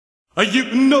You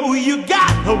know you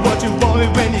got what you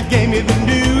wanted when you gave me the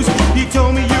news. You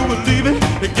told me you were leaving,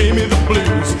 it gave me the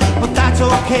blues. But that's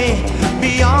okay,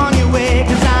 be on your way,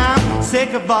 cause I'm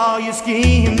sick of all your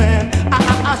scheming.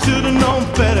 I should've known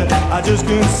better, I just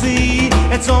couldn't see.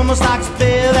 It's almost like a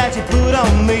spell that you put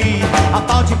on me. I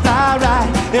thought you'd fly right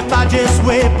if I just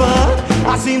wait, but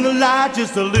I seen the light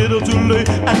just a little too late.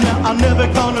 And now I'm never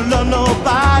gonna love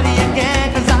nobody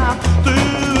again, cause I'm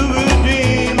through with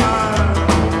dreaming.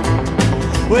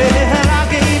 Well, I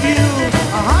gave you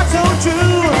a heart so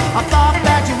true, I thought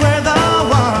that you were the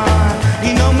one.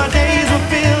 You know my days were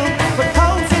filled with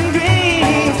hopes and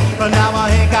dreams, but now I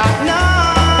ain't got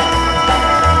none.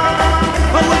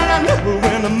 But when I knew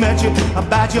when I met you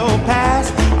about your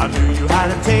past, I knew you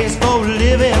had a taste for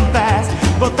living fast.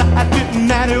 But that didn't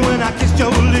matter when I kissed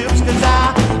your lips, cause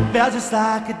I felt just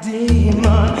like a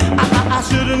demon. I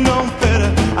should've known better,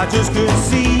 I just couldn't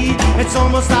see. It's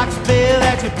almost like a spell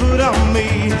that you put on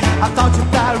me. I thought you'd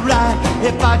fly right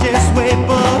if I just wait,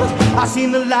 but I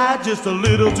seen the light just a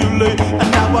little too late.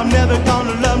 And now I'm never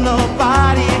gonna love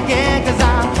nobody again, cause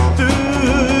I'm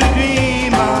through dreaming.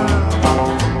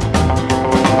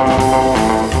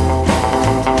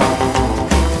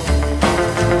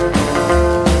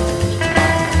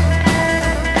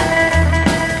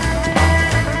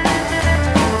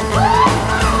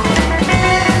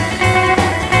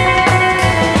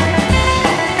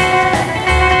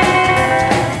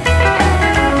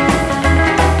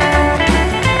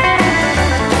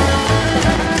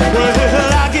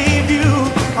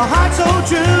 A heart so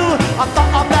true, I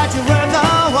thought that you were the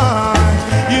one.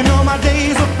 You know my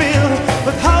days were filled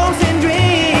with hopes and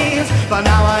dreams, but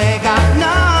now I ain't got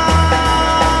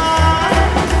none.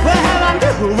 Well, I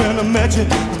knew when I met you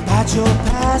about your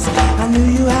past, I knew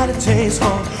you had a taste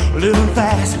for living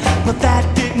fast. But that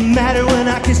didn't matter when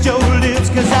I kissed your lips,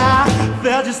 cause I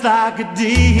felt just like a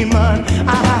demon.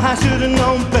 I should've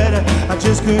known better, I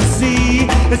just couldn't see.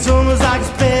 It's almost like a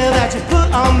spell that you put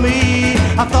on me.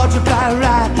 I thought you'd fly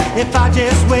right if I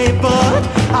just wait, but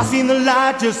I seen the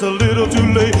light just a little too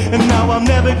late. And now I'm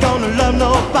never gonna love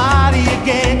nobody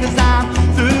again, cause I'm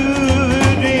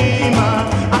through dreaming.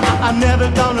 I'm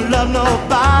never gonna love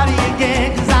nobody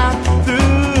again, cause I'm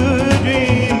through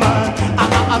dreaming.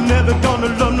 I'm never gonna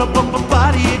love nobody.